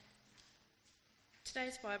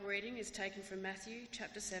Today's Bible reading is taken from Matthew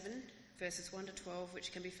chapter 7, verses 1 to 12,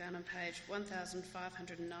 which can be found on page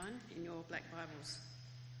 1509 in your black Bibles.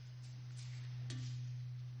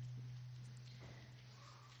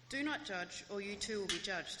 Do not judge, or you too will be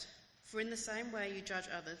judged. For in the same way you judge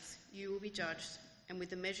others, you will be judged, and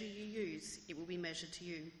with the measure you use, it will be measured to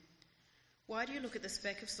you. Why do you look at the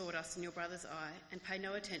speck of sawdust in your brother's eye and pay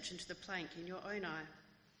no attention to the plank in your own eye?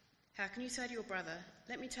 How can you say to your brother,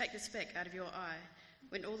 "Let me take the speck out of your eye,"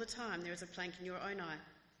 when all the time there is a plank in your own eye?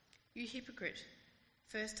 You hypocrite!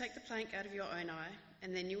 First take the plank out of your own eye,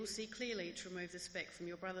 and then you will see clearly to remove the speck from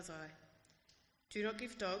your brother's eye. Do not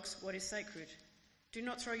give dogs what is sacred. Do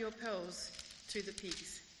not throw your pearls to the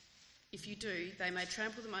pigs. If you do, they may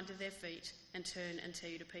trample them under their feet and turn and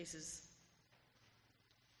tear you to pieces.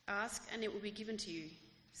 Ask, and it will be given to you.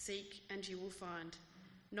 Seek, and you will find.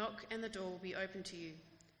 Knock, and the door will be opened to you.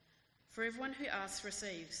 For everyone who asks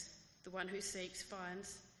receives, the one who seeks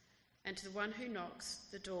finds, and to the one who knocks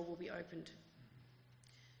the door will be opened.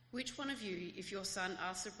 Which one of you, if your son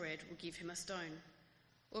asks for bread, will give him a stone?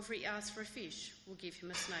 Or if he asks for a fish, will give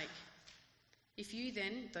him a snake? If you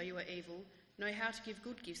then, though you are evil, know how to give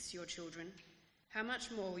good gifts to your children, how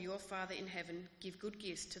much more will your Father in heaven give good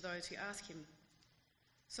gifts to those who ask him?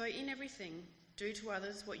 So in everything, do to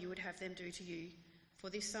others what you would have them do to you, for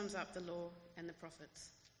this sums up the law and the prophets.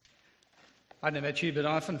 I don't know about you, but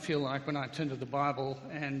I often feel like when I turn to the Bible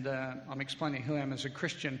and I'm explaining who I am as a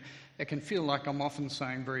Christian, it can feel like I'm often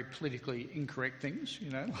saying very politically incorrect things,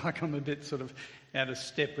 like I'm a bit sort of out of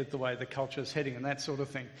step with the way the culture's heading and that sort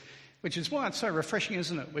of thing. Which is why it's so refreshing,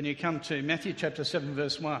 isn't it, when you come to Matthew chapter 7,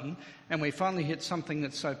 verse 1, and we finally hit something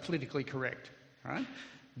that's so politically correct, right?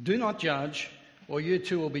 Do not judge, or you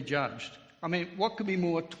too will be judged. I mean, what could be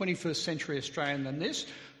more 21st century Australian than this?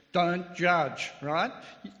 Don't judge, right?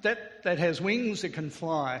 That has wings, it can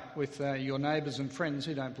fly with your neighbours and friends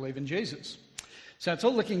who don't believe in Jesus. So it's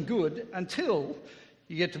all looking good until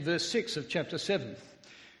you get to verse 6 of chapter 7.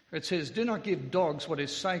 Where it says, do not give dogs what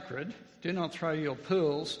is sacred, do not throw your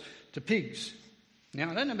pearls to pigs.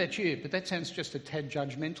 Now, I don't know about you, but that sounds just a tad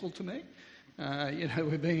judgmental to me.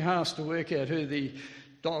 We're being asked to work out who the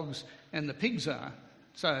dogs and the pigs are.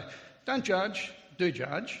 So don't judge, do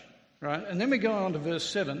judge. Right? And then we go on to verse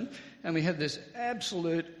 7, and we have this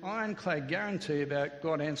absolute ironclad guarantee about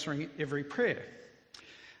God answering every prayer.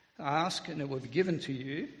 Ask, and it will be given to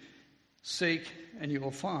you. Seek, and you will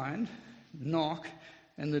find. Knock,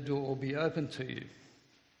 and the door will be open to you.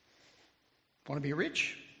 Want to be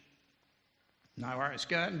rich? No worries.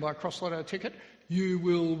 Go out and buy a Cross Lotto ticket. You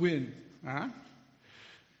will win.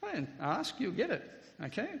 And ask, you'll get it.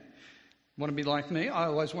 Okay? Want to be like me? I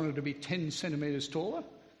always wanted to be 10 centimetres taller.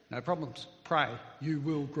 No problems. Pray, you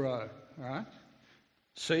will grow. All right?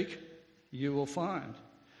 Seek, you will find.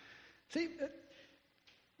 See,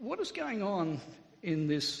 what is going on in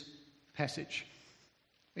this passage?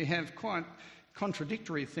 We have quite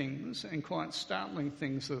contradictory things and quite startling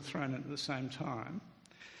things that are thrown in at the same time.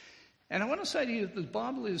 And I want to say to you that the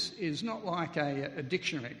Bible is not like a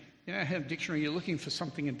dictionary. You know how a dictionary, you're looking for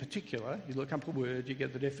something in particular, you look up a word, you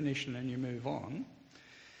get the definition and you move on.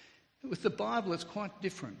 With the Bible, it's quite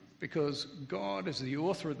different because God is the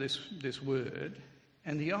author of this word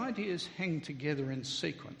and the ideas hang together in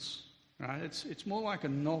sequence. Right? It's more like a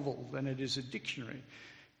novel than it is a dictionary.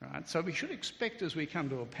 Right? So we should expect as we come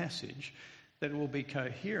to a passage that it will be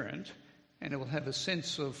coherent and it will have a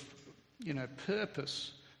sense of,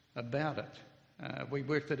 purpose about it. We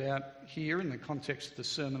worked it out here in the context of the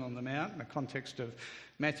Sermon on the Mount, in the context of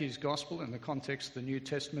Matthew's Gospel, in the context of the New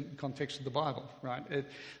Testament, in the context of the Bible, right?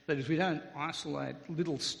 That is, we don't isolate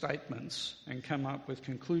little statements and come up with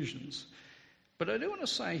conclusions. But I do want to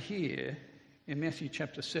say here, in Matthew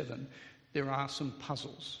chapter 7, there are some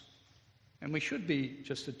puzzles. And we should be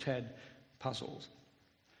just a tad puzzled.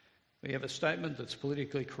 We have a statement that's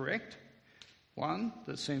politically correct, one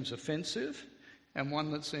that seems offensive, and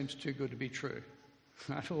one that seems too good to be true.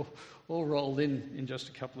 Right? All rolled in just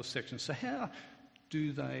a couple of sections. So how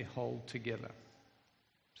do they hold together?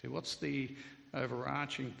 See, what's the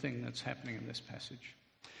overarching thing that's happening in this passage?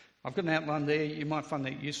 I've got an outline there. You might find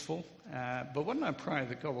that useful. But why don't I pray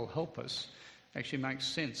that God will help us actually make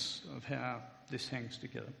sense of how this hangs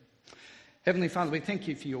together. Heavenly Father, we thank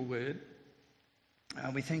you for your word.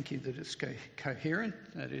 We thank you that it's coherent,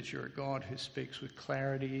 that is, you're a God who speaks with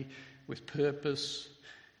clarity, with purpose,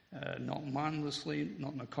 not mindlessly,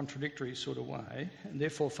 not in a contradictory sort of way. And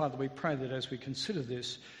therefore, Father, we pray that as we consider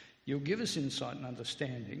this, you'll give us insight and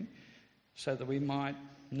understanding so that we might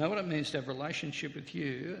know what it means to have a relationship with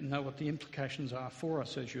you and know what the implications are for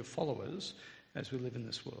us as your followers as we live in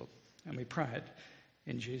this world. And we pray it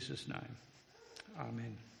in Jesus' name.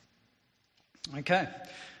 Amen. Okay,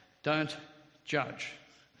 don't judge.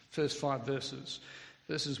 First 5 verses,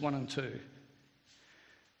 verses 1 and 2.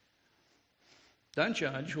 Don't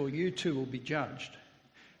judge, or you too will be judged.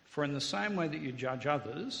 For in the same way that you judge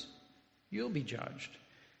others, you'll be judged.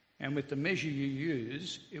 And with the measure you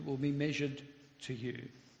use, it will be measured to you.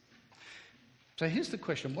 So here's the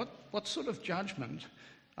question. What sort of judgment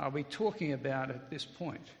are we talking about at this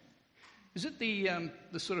point? Is it the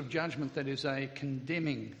sort of judgment that is a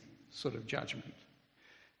condemning sort of judgment?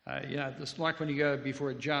 It's like when you go before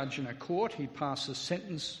a judge in a court, he passes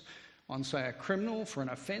sentence on, say, a criminal for an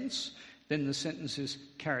offence, then the sentence is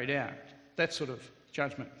carried out. That sort of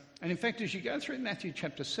judgment. And in fact, as you go through Matthew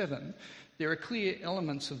chapter 7, there are clear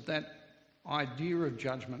elements of that idea of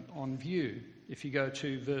judgment on view. If you go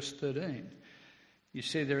to verse 13, you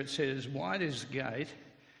see there it says, "Wide is the gate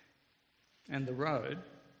and the road,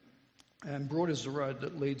 and broad is the road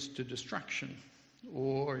that leads to destruction."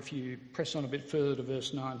 Or if you press on a bit further to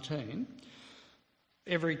verse 19,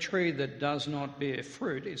 "Every tree that does not bear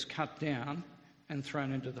fruit is cut down and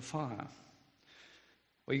thrown into the fire."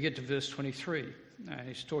 Or you get to verse 23, and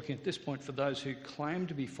he's talking at this point for those who claim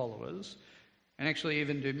to be followers and actually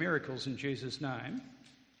even do miracles in Jesus' name.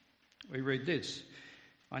 We read this,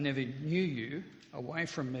 "I never knew you, away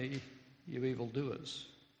from me, you evildoers."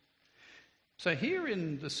 So here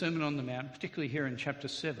in the Sermon on the Mount, particularly here in chapter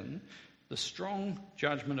 7, the strong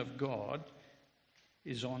judgment of God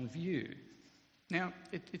is on view. Now,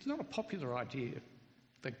 it's not a popular idea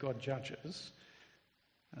that God judges.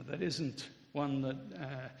 That isn't one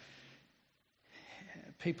that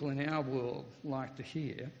people in our world like to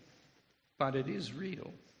hear, but it is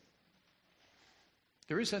real.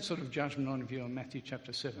 There is that sort of judgment on view in Matthew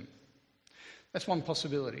chapter 7. That's one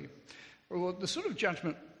possibility. Well, the sort of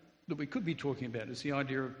judgment that we could be talking about is the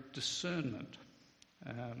idea of discernment.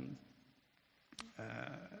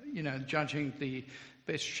 Judging the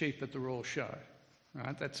best sheep at the Royal Show.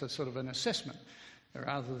 Right? That's a sort of an assessment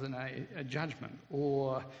rather than a judgment.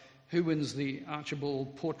 Or who wins the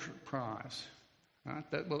Archibald Portrait Prize? Right?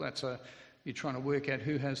 You're trying to work out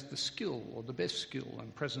who has the skill or the best skill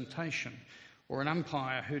and presentation. Or an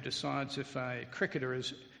umpire who decides if a cricketer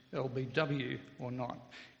is LBW or not,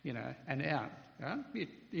 and out. Right?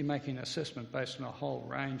 You're making an assessment based on a whole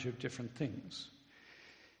range of different things.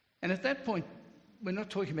 And at that point, we're not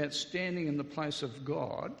talking about standing in the place of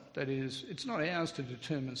God. That is, it's not ours to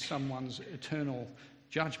determine someone's eternal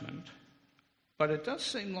judgment, but it does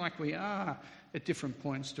seem like we are at different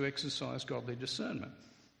points to exercise godly discernment.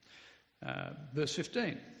 Verse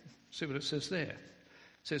 15, see what it says there.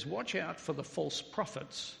 It says, "Watch out for the false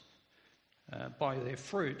prophets. By their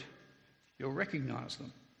fruit, you'll recognise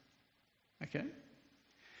them." Okay?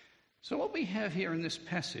 So what we have here in this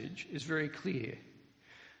passage is very clear.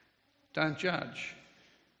 Don't judge,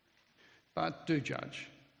 but do judge.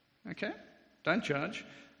 Okay? Don't judge,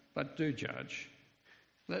 but do judge.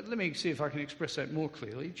 Let me see if I can express that more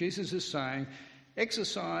clearly. Jesus is saying,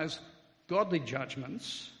 exercise godly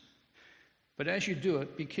judgments, but as you do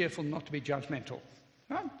it, be careful not to be judgmental.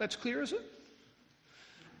 Right? That's clear, is it?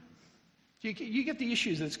 You get the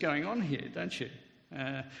issues that's going on here, don't you?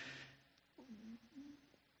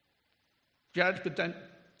 Judge, but don't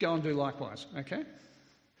go and do likewise, okay?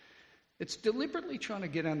 It's deliberately trying to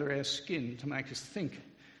get under our skin to make us think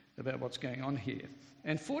about what's going on here.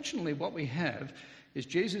 And fortunately, what we have is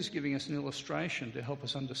Jesus giving us an illustration to help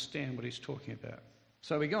us understand what he's talking about.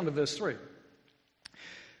 So we go on to verse 3.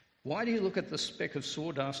 "Why do you look at the speck of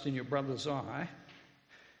sawdust in your brother's eye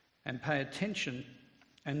and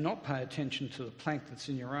not pay attention to the plank that's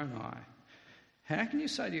in your own eye? How can you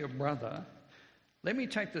say to your brother, 'Let me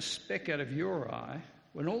take the speck out of your eye,'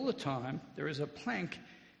 when all the time there is a plank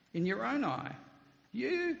in your own eye?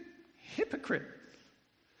 You hypocrite."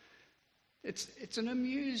 It's an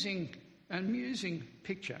amusing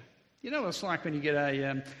picture. You know what it's like when you get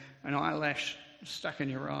an eyelash stuck in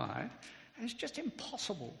your eye, and it's just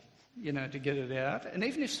impossible, to get it out. And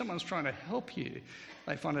even if someone's trying to help you,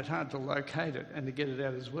 they find it hard to locate it and to get it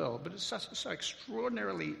out as well. But it's so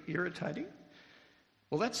extraordinarily irritating.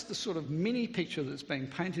 Well, that's the sort of mini picture that's being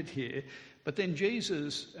painted here. But then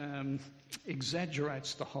Jesus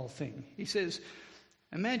exaggerates the whole thing. He says,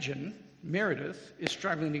 imagine Meredith is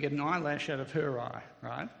struggling to get an eyelash out of her eye,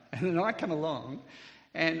 right? And then I come along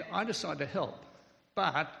and I decide to help.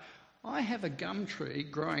 But I have a gum tree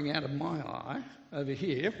growing out of my eye over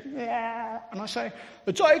here. And I say,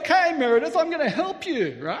 "It's okay, Meredith, I'm going to help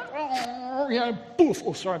you," right? Boof.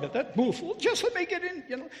 Oh, sorry about that. Boof. Well, just let me get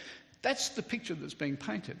in, That's the picture that's being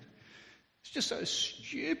painted. It's just so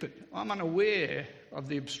stupid. I'm unaware of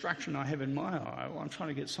the obstruction I have in my eye while I'm trying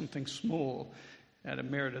to get something small at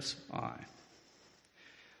Emeritus I.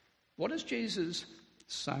 What is Jesus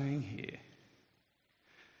saying here?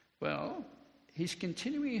 Well, he's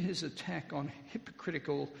continuing his attack on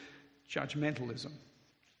hypocritical judgmentalism.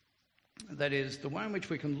 That is, the way in which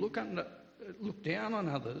we can look down on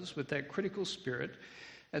others with that critical spirit,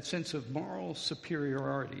 that sense of moral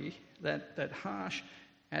superiority, that harsh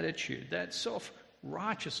attitude, that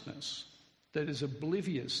self-righteousness that is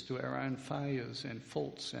oblivious to our own failures and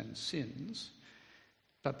faults and sins,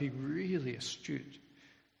 but be really astute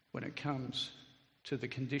when it comes to the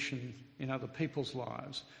condition in other people's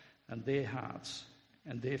lives and their hearts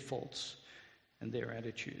and their faults and their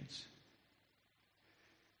attitudes.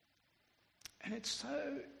 And it's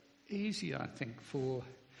so easy, I think, for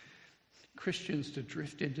Christians to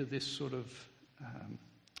drift into this sort of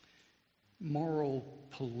moral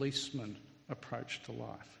policeman approach to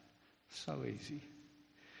life. So easy.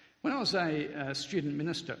 When I was a student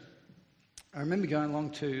minister, I remember going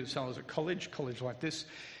along so I was at college like this,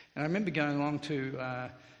 and I remember going along to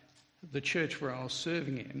the church where I was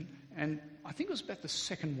serving in, and I think it was about the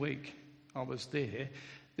second week I was there.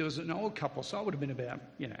 There was an old couple, so I would have been about,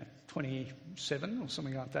 27 or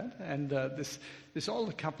something like that. And this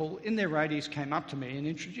older couple in their 80s came up to me and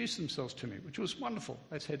introduced themselves to me, which was wonderful.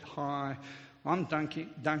 They said, "Hi, I'm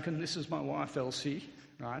Duncan, this is my wife Elsie,"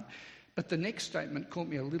 right? But the next statement caught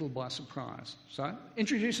me a little by surprise. So,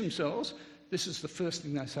 introduce themselves. This is the first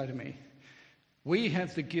thing they say to me. "We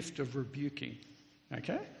have the gift of rebuking."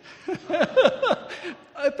 Okay?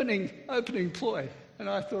 opening ploy. And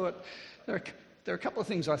I thought, there are a couple of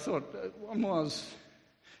things I thought. One was,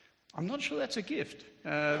 I'm not sure that's a gift.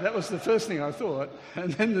 That was the first thing I thought.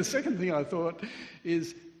 And then the second thing I thought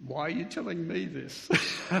is, why are you telling me this?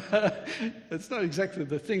 It's not exactly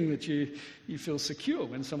the thing that you feel secure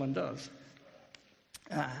when someone does.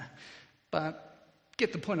 But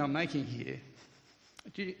get the point I'm making here.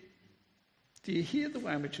 Do you hear the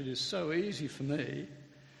way in which it is so easy for me,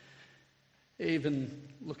 even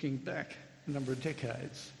looking back a number of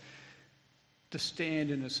decades, to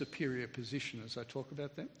stand in a superior position as I talk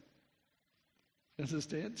about them?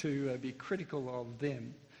 Understand? To be critical of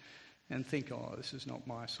them and think, oh, this is not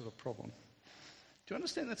my sort of problem. Do you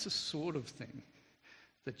understand that's the sort of thing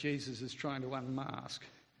that Jesus is trying to unmask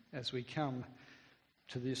as we come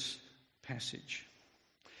to this passage?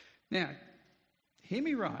 Now, hear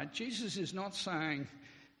me right, Jesus is not saying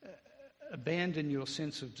abandon your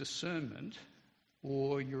sense of discernment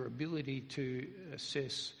or your ability to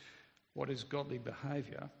assess what is godly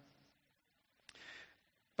behaviour.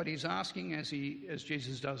 But he's asking, as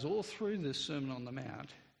Jesus does all through this Sermon on the Mount,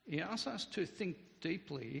 he asks us to think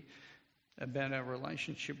deeply about our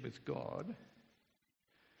relationship with God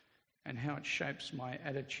and how it shapes my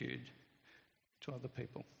attitude to other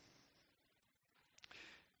people.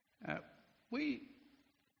 We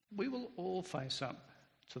will all face up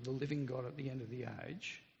to the living God at the end of the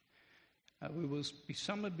age. We will be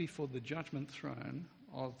summoned before the judgment throne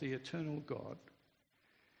of the eternal God.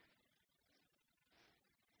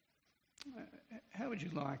 How would you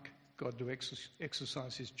like God to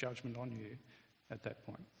exercise his judgment on you at that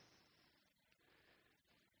point?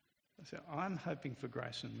 So I'm hoping for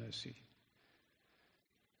grace and mercy,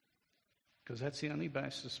 because that's the only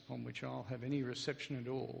basis upon which I'll have any reception at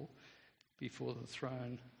all before the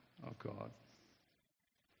throne of God.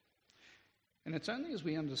 And it's only as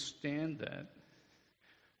we understand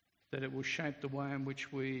that it will shape the way in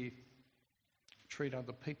which we treat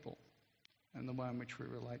other people and the way in which we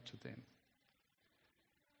relate to them.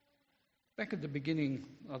 Back at the beginning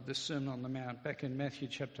of this Sermon on the Mount, back in Matthew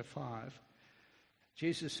chapter 5,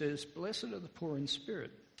 Jesus says, "Blessed are the poor in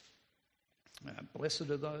spirit. Blessed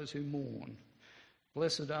are those who mourn.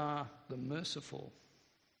 Blessed are the merciful."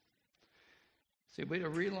 See, we're to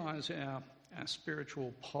realise our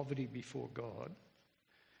spiritual poverty before God.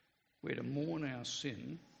 We're to mourn our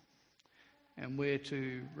sin, and we're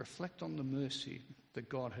to reflect on the mercy that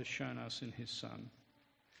God has shown us in his Son.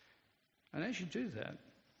 And as you do that,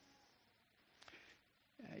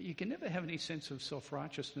 you can never have any sense of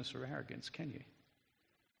self-righteousness or arrogance, can you?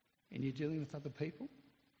 And you're dealing with other people?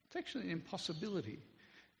 It's actually an impossibility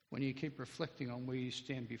when you keep reflecting on where you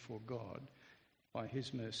stand before God by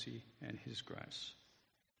his mercy and his grace.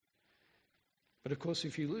 But of course,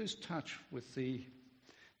 if you lose touch with the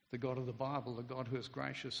God of the Bible, the God who is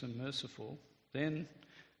gracious and merciful, then,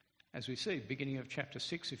 as we see, beginning of chapter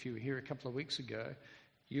 6, if you were here a couple of weeks ago,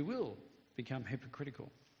 you will become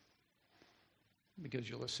hypocritical, because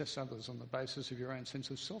you'll assess others on the basis of your own sense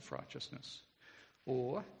of self-righteousness.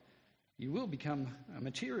 Or you will become a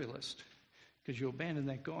materialist, because you'll abandon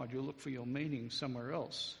that God, you'll look for your meaning somewhere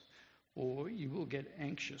else. Or you will get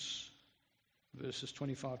anxious verses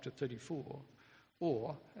 25 to 34,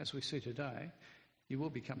 or, as we see today, you will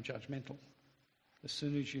become judgmental as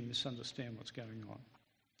soon as you misunderstand what's going on.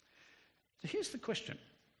 So here's the question.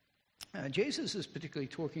 Jesus is particularly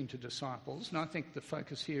talking to disciples, and I think the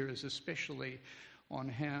focus here is especially on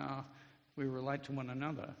how we relate to one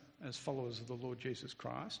another as followers of the Lord Jesus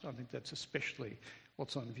Christ. I think that's especially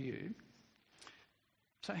what's on view.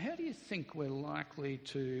 So how do you think we're likely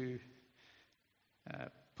to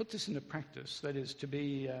put this into practice? That is, to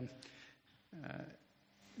be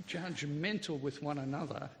judgmental with one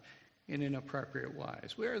another in inappropriate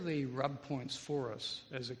ways. Where are the rub points for us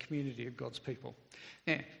as a community of God's people?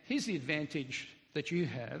 Now, here's the advantage that you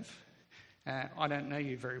have. I don't know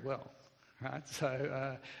you very well, right?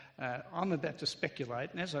 So I'm about to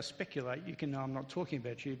speculate, and as I speculate, you can know I'm not talking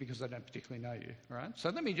about you because I don't particularly know you, right? So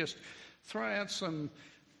let me just throw out some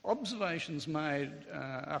observations made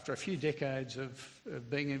after a few decades of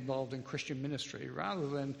being involved in Christian ministry, rather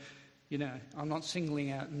than, I'm not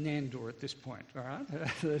singling out Nandor at this point, all right?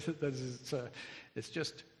 It's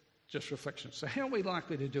just reflection. So how are we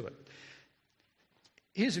likely to do it?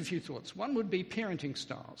 Here's a few thoughts. One would be parenting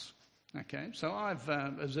styles. Okay, so I've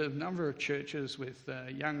observed a number of churches with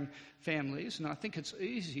young families, and I think it's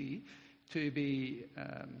easy to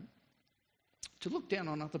look down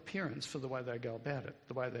on other parents for the way they go about it,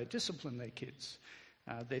 the way they discipline their kids.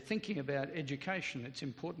 They're thinking about education, its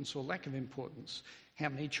importance or lack of importance. How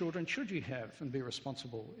many children should you have and be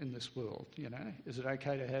responsible in this world? Is it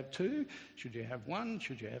okay to have 2? Should you have 1?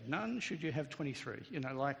 Should you have none? Should you have 23?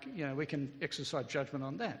 We can exercise judgment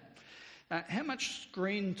on that. How much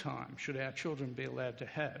screen time should our children be allowed to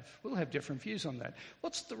have? We'll have different views on that.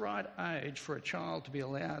 What's the right age for a child to be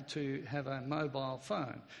allowed to have a mobile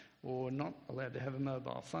phone or not allowed to have a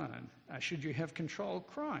mobile phone? Should you have controlled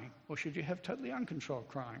crying, or should you have totally uncontrolled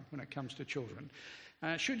crying when it comes to children?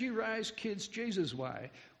 Should you raise kids Jesus' way,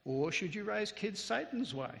 or should you raise kids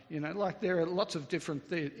Satan's way? There are lots of different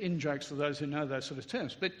in-jokes for those who know those sort of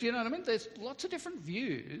terms. But do you know what I mean? There's lots of different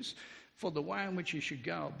views for the way in which you should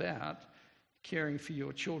go about caring for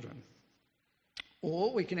your children.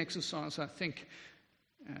 Or we can exercise, I think,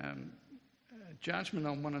 judgment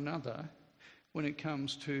on one another when it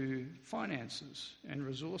comes to finances and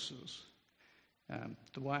resources,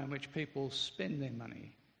 the way in which people spend their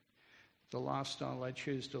money, the lifestyle they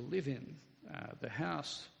choose to live in, the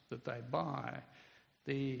house that they buy,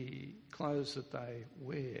 the clothes that they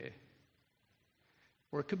wear.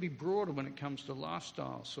 Or it could be broader when it comes to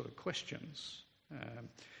lifestyle sort of questions,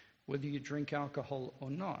 whether you drink alcohol or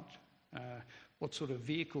not, what sort of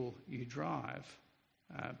vehicle you drive.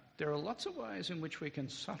 There are lots of ways in which we can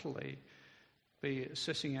subtly be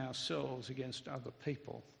assessing ourselves against other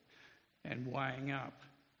people and weighing up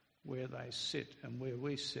where they sit and where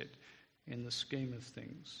we sit in the scheme of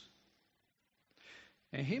things.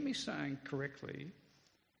 Now, hear me saying correctly,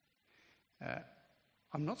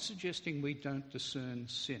 I'm not suggesting we don't discern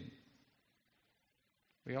sin.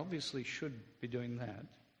 We obviously should be doing that.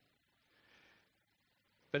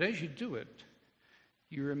 But as you do it,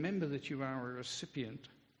 you remember that you are a recipient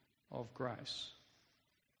of grace.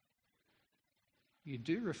 You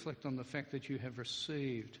do reflect on the fact that you have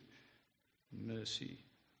received mercy.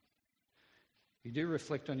 You do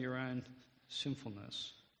reflect on your own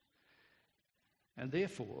sinfulness. And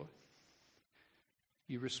therefore,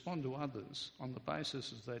 you respond to others on the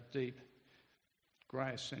basis of that deep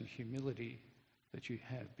grace and humility that you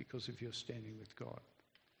have because of your standing with God,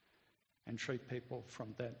 and treat people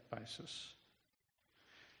from that basis.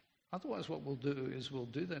 Otherwise, what we'll do is we'll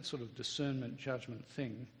do that sort of discernment, judgment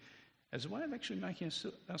thing as a way of actually making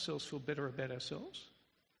ourselves feel better about ourselves.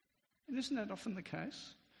 And isn't that often the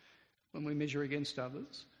case when we measure against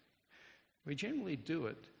others? We generally do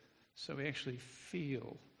it so we actually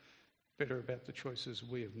feel better about the choices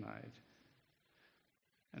we have made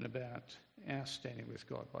and about our standing with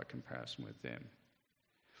God by comparison with them.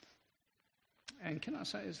 And can I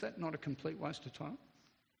say, is that not a complete waste of time?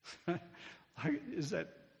 Is that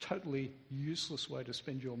a totally useless way to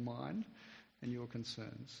spend your mind and your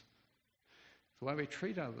concerns? The way we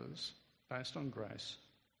treat others based on grace,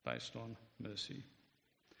 based on mercy.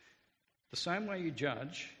 The same way you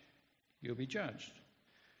judge, you'll be judged.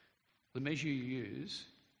 The measure you use,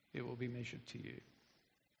 it will be measured to you.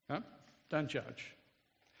 No? Don't judge.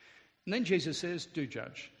 And then Jesus says, do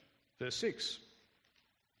judge. Verse 6.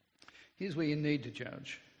 Here's where you need to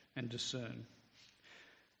judge and discern.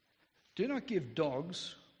 Do not give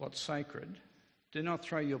dogs what's sacred. Do not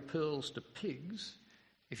throw your pearls to pigs.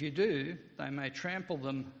 If you do, they may trample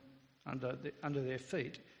them under their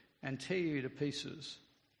feet and tear you to pieces.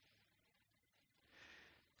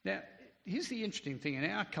 Now, here's the interesting thing. In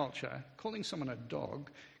our culture, calling someone a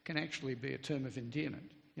dog can actually be a term of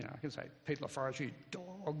endearment. You know, I can say, Pete LaForest, you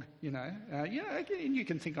dog, you know. And you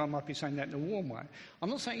can think I might be saying that in a warm way. I'm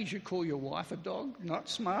not saying you should call your wife a dog, not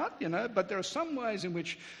smart, you know, but there are some ways in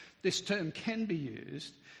which this term can be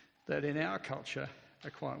used that in our culture are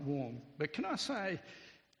quite warm. But can I say,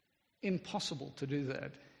 impossible to do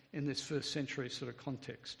that in this first century sort of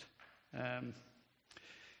context.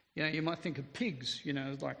 You know, you might think of pigs, you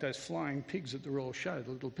know, like those flying pigs at the Royal Show,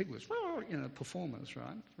 the little piglets, you know, performers,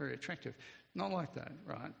 right? Very attractive. Not like that,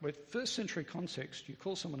 right? With first century context, you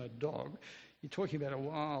call someone a dog, you're talking about a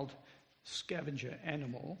wild scavenger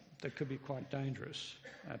animal that could be quite dangerous.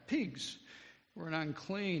 Pigs were an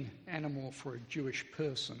unclean animal for a Jewish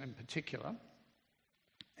person in particular.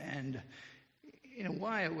 And in a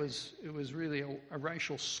way, it was really a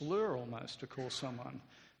racial slur almost to call someone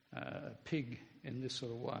a pig in this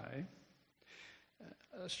sort of way.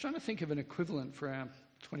 I was trying to think of an equivalent for our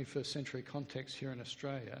 21st century context here in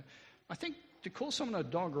Australia. I think to call someone a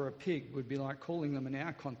dog or a pig would be like calling them in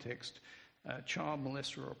our context a child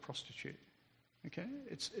molester or a prostitute. Okay?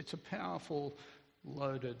 It's a powerful,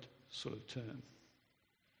 loaded sort of term.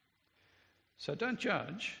 So don't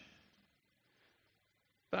judge,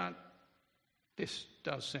 but this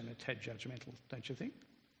does seem a tad judgmental, don't you think?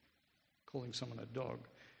 Calling someone a dog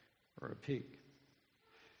or a pig.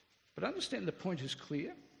 But understand the point is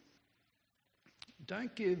clear.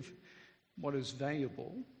 Don't give what is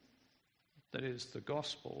valuable, that is the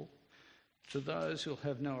gospel, to those who'll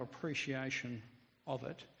have no appreciation of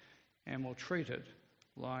it and will treat it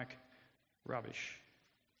like rubbish.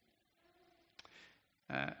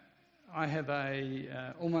 I have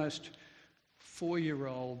a almost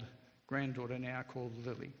 4-year-old granddaughter now called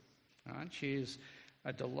Lily. Right? She is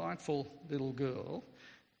a delightful little girl,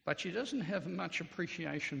 but she doesn't have much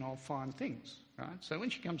appreciation of fine things. Right? So when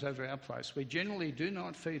she comes over to our place, we generally do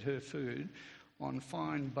not feed her food on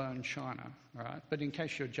fine bone china, right? But in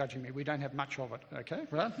case you're judging me, we don't have much of it, okay?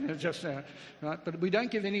 Right? Just right? But we don't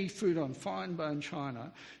give any food on fine bone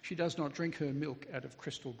china. She does not drink her milk out of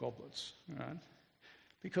crystal goblets, right?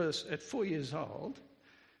 Because at 4 years old,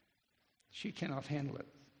 she cannot handle it.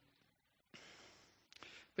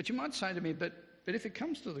 But you might say to me, but if it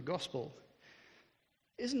comes to the gospel,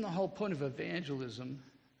 isn't the whole point of evangelism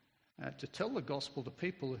to tell the gospel to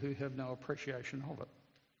people who have no appreciation of it?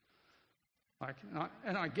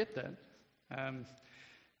 And I get that.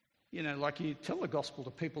 You know, like you tell the gospel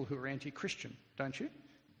to people who are anti-Christian, don't you?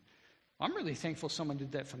 I'm really thankful someone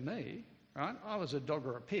did that for me, right? I was a dog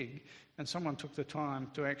or a pig, and someone took the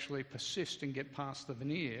time to actually persist and get past the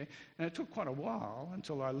veneer, and it took quite a while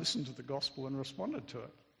until I listened to the gospel and responded to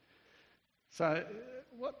it. So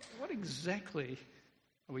what exactly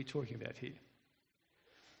are we talking about here?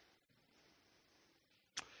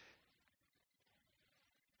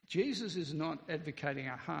 Jesus is not advocating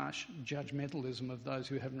a harsh judgmentalism of those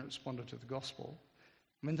who haven't responded to the gospel.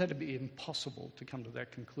 I mean, that'd be impossible to come to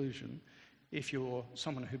that conclusion if you're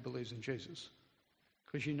someone who believes in Jesus,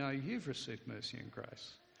 because you know you've received mercy and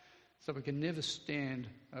grace. So we can never stand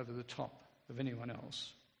over the top of anyone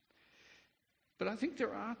else. But I think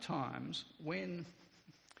there are times when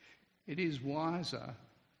it is wiser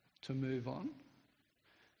to move on.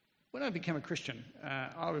 When I became a Christian,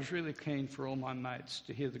 I was really keen for all my mates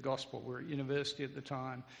to hear the gospel. We were at university at the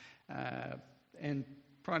time, and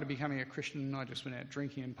prior to becoming a Christian, I just went out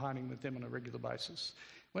drinking and partying with them on a regular basis.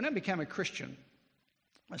 When I became a Christian,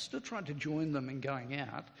 I still tried to join them in going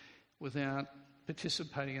out without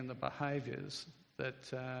participating in the behaviours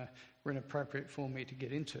that were inappropriate for me to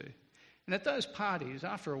get into. And at those parties,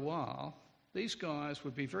 after a while, these guys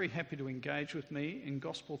would be very happy to engage with me in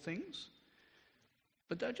gospel things,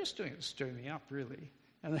 but they were just doing it to stir me up, really.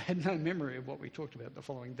 And they had no memory of what we talked about the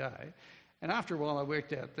following day. And after a while, I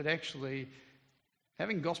worked out that actually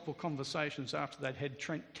having gospel conversations after they'd had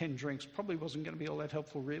 10 drinks probably wasn't going to be all that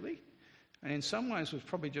helpful, really. And in some ways was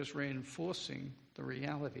probably just reinforcing the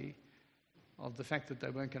reality of the fact that they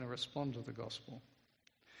weren't going to respond to the gospel.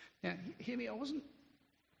 Now, hear me, I wasn't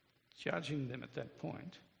judging them at that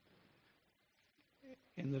point,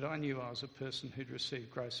 in that I knew I was a person who'd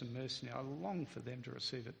received grace and mercy. Now, I longed for them to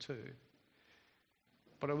receive it too.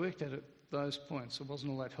 But I worked out at those points it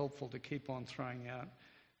wasn't all that helpful to keep on throwing out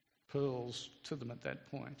pearls to them at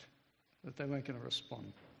that point, that they weren't going to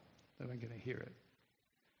respond. They weren't going to hear it.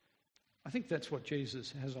 I think that's what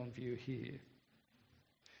Jesus has on view here.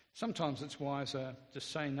 Sometimes it's wiser to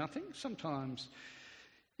say nothing. Sometimes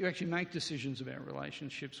you actually make decisions about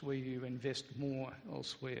relationships where you invest more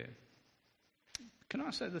elsewhere. Can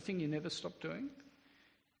I say the thing you never stop doing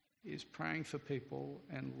is praying for people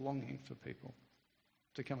and longing for people.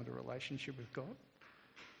 to come into a relationship with God.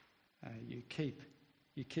 You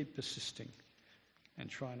keep persisting and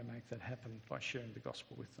trying to make that happen by sharing the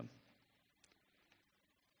gospel with them.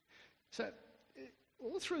 So,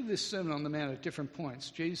 all through this Sermon on the Mount at different points,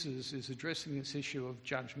 Jesus is addressing this issue of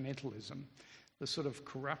judgmentalism, the sort of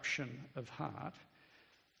corruption of heart.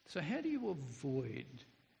 So how do you avoid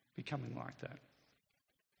becoming like that?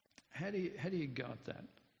 How do you guard that?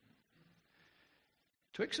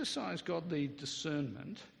 To exercise godly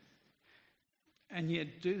discernment and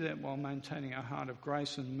yet do that while maintaining a heart of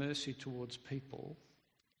grace and mercy towards people,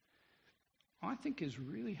 I think is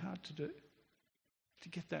really hard to do. To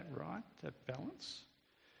get that right, that balance.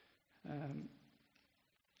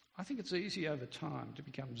 I think it's easy over time to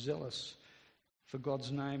become zealous for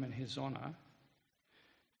God's name and his honour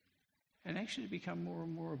and actually to become more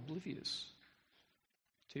and more oblivious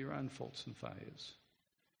to your own faults and failures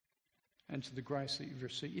and to the grace that you've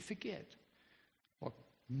received. You forget what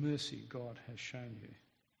mercy God has shown you.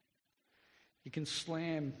 You can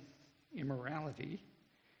slam immorality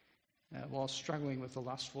while struggling with a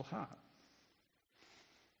lustful heart.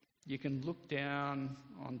 You can look down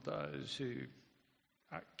on those who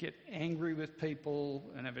get angry with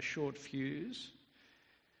people and have a short fuse.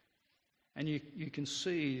 And you can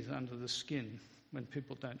seethe under the skin when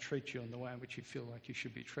people don't treat you in the way in which you feel like you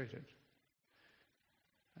should be treated.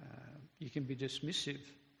 You can be dismissive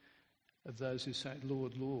of those who say,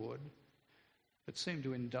 Lord, Lord, but seem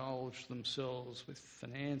to indulge themselves with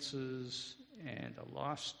finances and a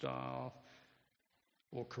lifestyle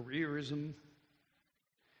or careerism.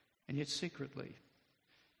 And yet secretly,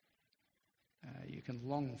 you can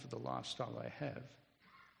long for the lifestyle they have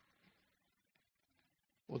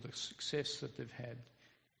or the success that they've had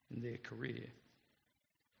in their career.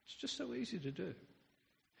 It's just so easy to do.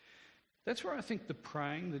 That's where I think the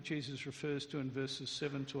praying that Jesus refers to in verses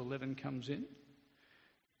 7 to 11 comes in.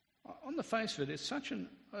 On the face of it, it's such an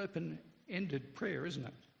open-ended prayer, isn't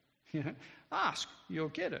it? You know, ask, you'll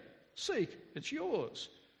get it. Seek, it's yours.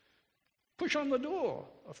 Push on the door.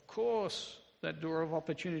 Of course, that door of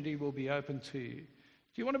opportunity will be open to you. Do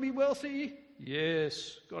you want to be wealthy?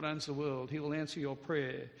 Yes, God owns the world. He will answer your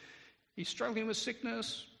prayer. You're struggling with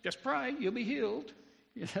sickness? Just pray, you'll be healed.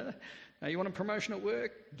 You know? Now, you want a promotion at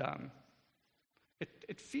work? Done.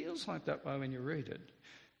 It feels like that way when you read it.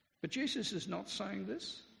 But Jesus is not saying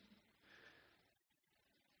this.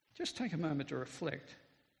 Just take a moment to reflect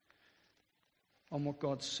on what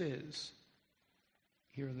God says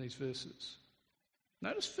here in these verses.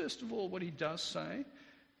 Notice first of all what he does say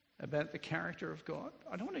about the character of God.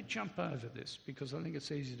 I don't want to jump over this because I think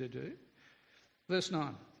it's easy to do. Verse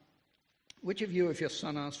 9. Which of you, if your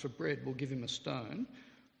son asks for bread, will give him a stone?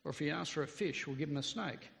 Or if he asks for a fish, will give him a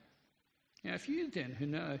snake? Now, if you then, who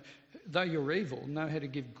know, though you're evil, know how to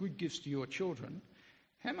give good gifts to your children,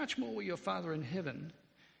 how much more will your Father in heaven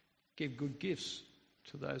give good gifts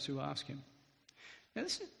to those who ask him? Now,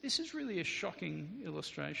 this is really a shocking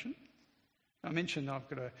illustration. I mentioned I've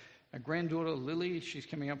got a granddaughter, Lily. She's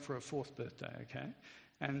coming up for her 4th birthday, okay?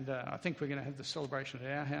 And I think we're going to have the celebration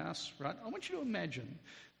at our house, right? I want you to imagine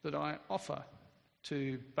that I offer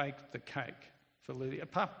to bake the cake for Lily.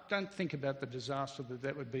 Don't think about the disaster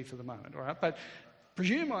that would be for the moment, all right? But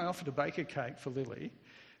presume I offer to bake a cake for Lily,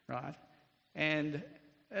 right? And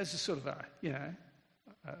as a sort of a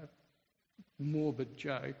morbid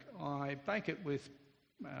joke, I bake it with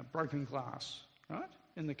broken glass, right,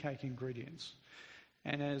 in the cake ingredients.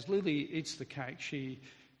 And as Lily eats the cake, she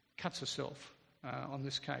cuts herself on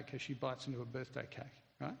this cake as she bites into a birthday cake,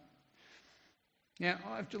 right? Now,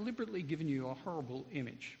 I've deliberately given you a horrible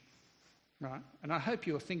image, right? And I hope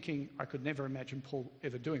you're thinking, I could never imagine Paul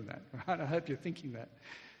ever doing that, right? I hope you're thinking that.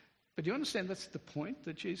 But do you understand that's the point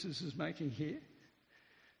that Jesus is making here?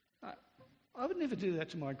 I would never do that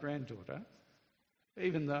to my granddaughter,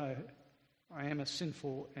 even though I am a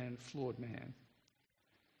sinful and flawed man.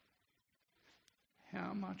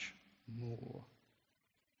 How much more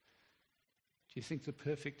do you think the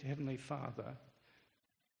perfect Heavenly Father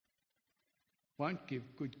won't give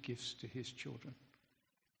good gifts to his children?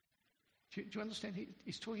 Do you understand?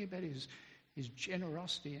 He's talking about his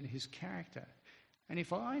generosity and his character. And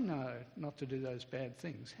if I know not to do those bad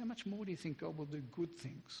things, how much more do you think God will do good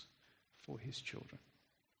things for his children?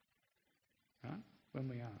 Right? When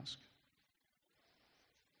we ask.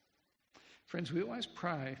 Friends, we always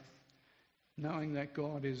pray knowing that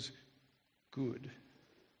God is good.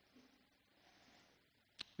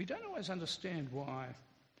 We don't always understand why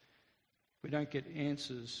we don't get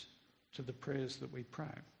answers to the prayers that we pray.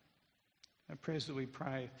 Prayers that we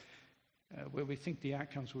pray where we think the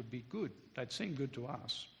outcomes would be good. They'd seem good to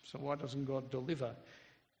us. So why doesn't God deliver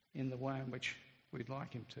in the way in which we'd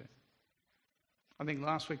like him to. I think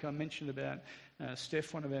last week I mentioned about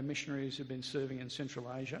Steph, one of our missionaries who'd been serving in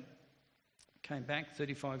Central Asia, came back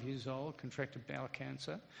 35 years old, contracted bowel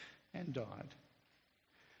cancer and died.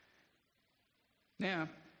 Now,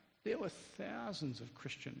 there were thousands of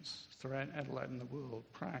Christians throughout Adelaide and the world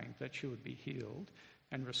praying that she would be healed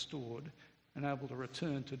and restored and able to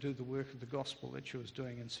return to do the work of the gospel that she was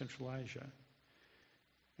doing in Central Asia.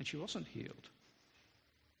 And she wasn't healed.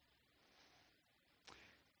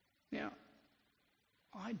 Now,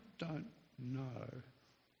 I don't know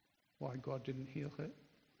why God didn't heal her.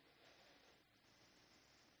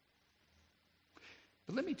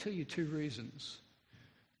 But let me tell you two reasons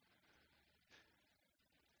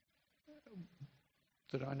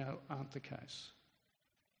that I know aren't the case.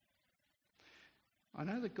 I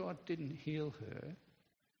know that God didn't heal her,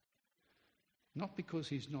 not because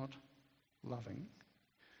he's not loving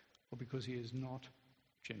or because he is not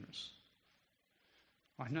generous.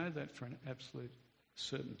 I know that for an absolute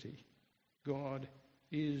certainty. God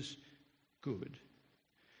is good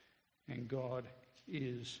and God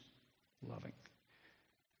is loving.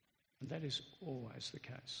 And that is always the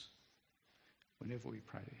case whenever we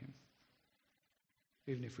pray to him.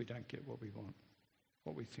 Even if we don't get what we want,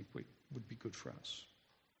 what we think would be good for us.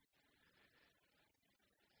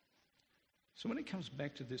 So when it comes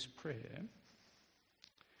back to this prayer,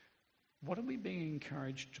 what are we being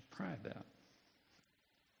encouraged to pray about?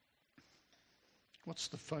 What's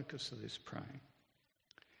the focus of this praying?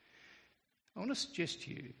 I want to suggest to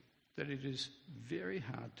you that it is very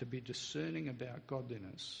hard to be discerning about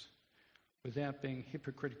godliness without being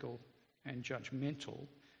hypocritical and judgmental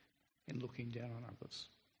in looking down on others.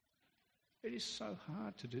 It is so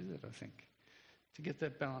hard to do that, I think, to get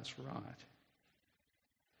that balance right.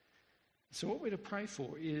 So what we're to pray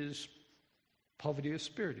for is poverty of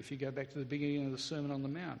spirit. If you go back to the beginning of the Sermon on the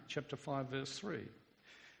Mount, chapter 5, verse 3,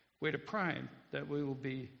 we're to pray that we will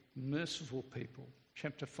be merciful people.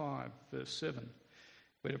 Chapter 5, verse 7.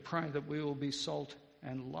 We're to pray that we will be salt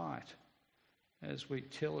and light as we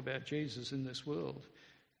tell about Jesus in this world.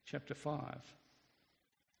 Chapter 5.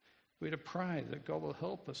 We're to pray that God will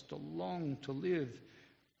help us to long to live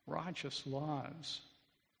righteous lives,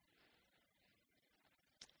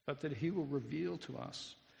 but that he will reveal to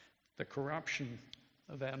us the corruption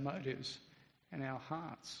of our motives and our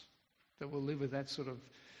hearts, that we'll live with that sort of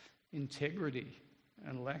integrity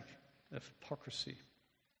and lack of hypocrisy.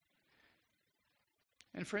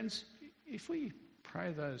 And friends, if we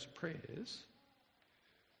pray those prayers,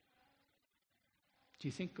 do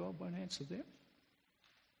you think God won't answer them?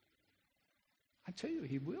 I tell you,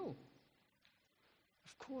 he will.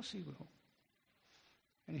 Of course he will.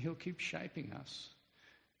 And he'll keep shaping us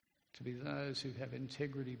to be those who have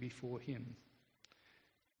integrity before him,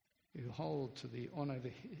 who hold to the honour of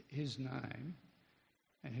his name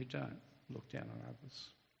and who don't look down on others.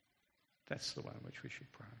 That's the way in which we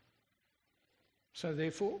should pray. So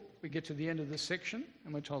therefore, we get to the end of this section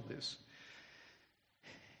and we're told this.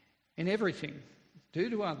 In everything, do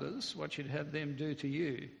to others what you'd have them do to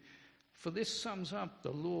you. For this sums up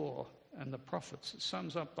the law and the prophets. It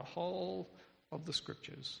sums up the whole of the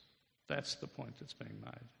scriptures. That's the point that's being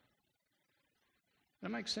made.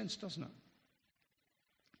 That makes sense, doesn't it?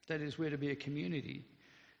 That is, we're to be a community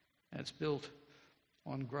that's built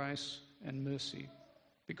on grace and mercy.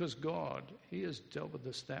 Because God, he has dealt with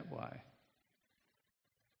us that way.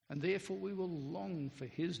 And therefore we will long for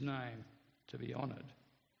his name to be honoured.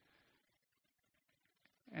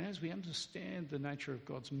 And as we understand the nature of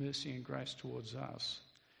God's mercy and grace towards us,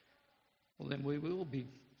 well, then we will be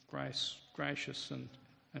gracious and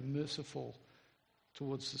merciful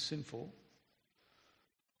towards the sinful.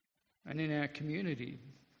 And in our community,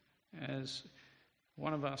 as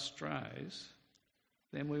one of us strays,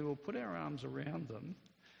 then we will put our arms around them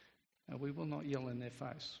and we will not yell in their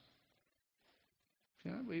face.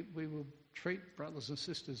 You know, we will treat brothers and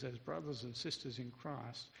sisters as brothers and sisters in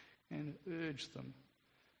Christ and urge them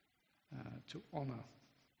to honour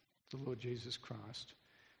the Lord Jesus Christ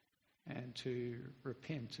and to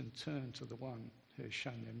repent and turn to the one who has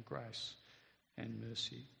shown them grace and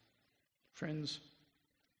mercy. Friends,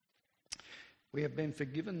 we have been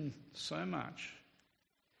forgiven so much,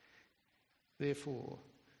 therefore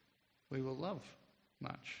we will love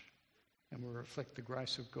much and will reflect the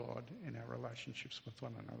grace of God in our relationships with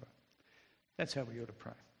one another. That's how we ought to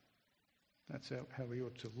pray. That's how we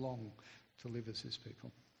ought to long to live as his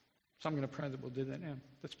people. So I'm going to pray that we'll do that now.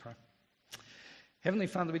 Let's pray. Heavenly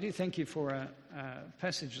Father, we do thank you for a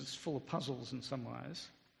passage that's full of puzzles in some ways.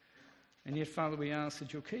 And yet, Father, we ask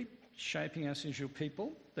that you'll keep shaping us as your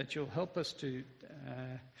people, that you'll help us to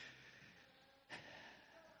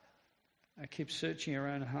keep searching our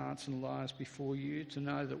own hearts and lives before you, to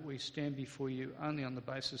know that we stand before you only on the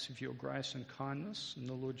basis of your grace and kindness in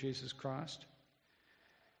the Lord Jesus Christ.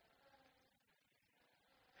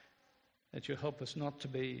 That you'll help us not to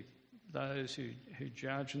be those who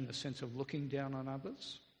judge in the sense of looking down on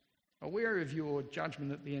others, aware of your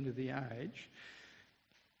judgment at the end of the age,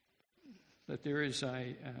 that there is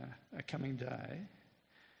a coming day,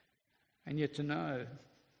 and yet to know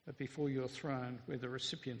that before your throne we're the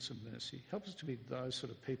recipients of mercy. Help us to be those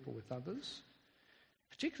sort of people with others,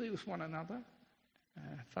 particularly with one another.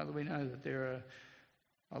 Father, we know that there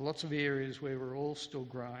are lots of areas where we're all still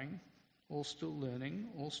growing, all still learning,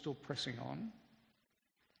 all still pressing on.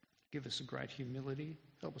 Give us a great humility.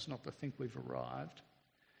 Help us not to think we've arrived,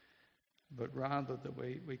 but rather that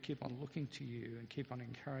we keep on looking to you and keep on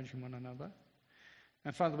encouraging one another.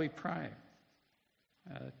 And Father, we pray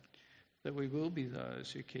that we will be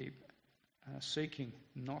those who keep seeking,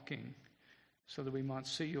 knocking, so that we might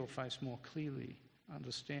see your face more clearly,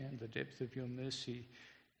 understand the depth of your mercy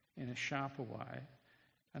in a sharper way,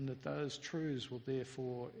 and that those truths will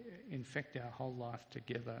therefore infect our whole life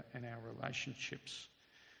together and our relationships,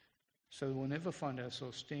 so that we'll never find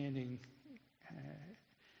ourselves standing,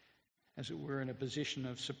 as it were, in a position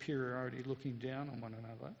of superiority, looking down on one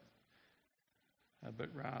another, but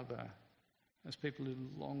rather as people who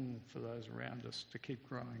long for those around us to keep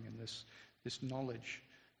growing in this knowledge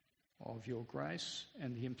of your grace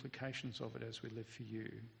and the implications of it as we live for you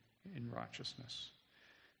in righteousness.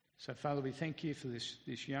 So, Father, we thank you for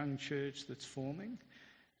this young church that's forming,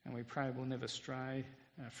 and we pray we'll never stray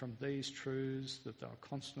from these truths, that they'll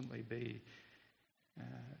constantly be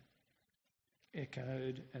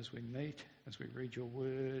echoed as we meet, as we read your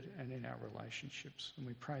word, and in our relationships. And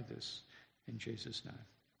we pray this in Jesus' name.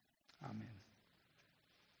 Amen.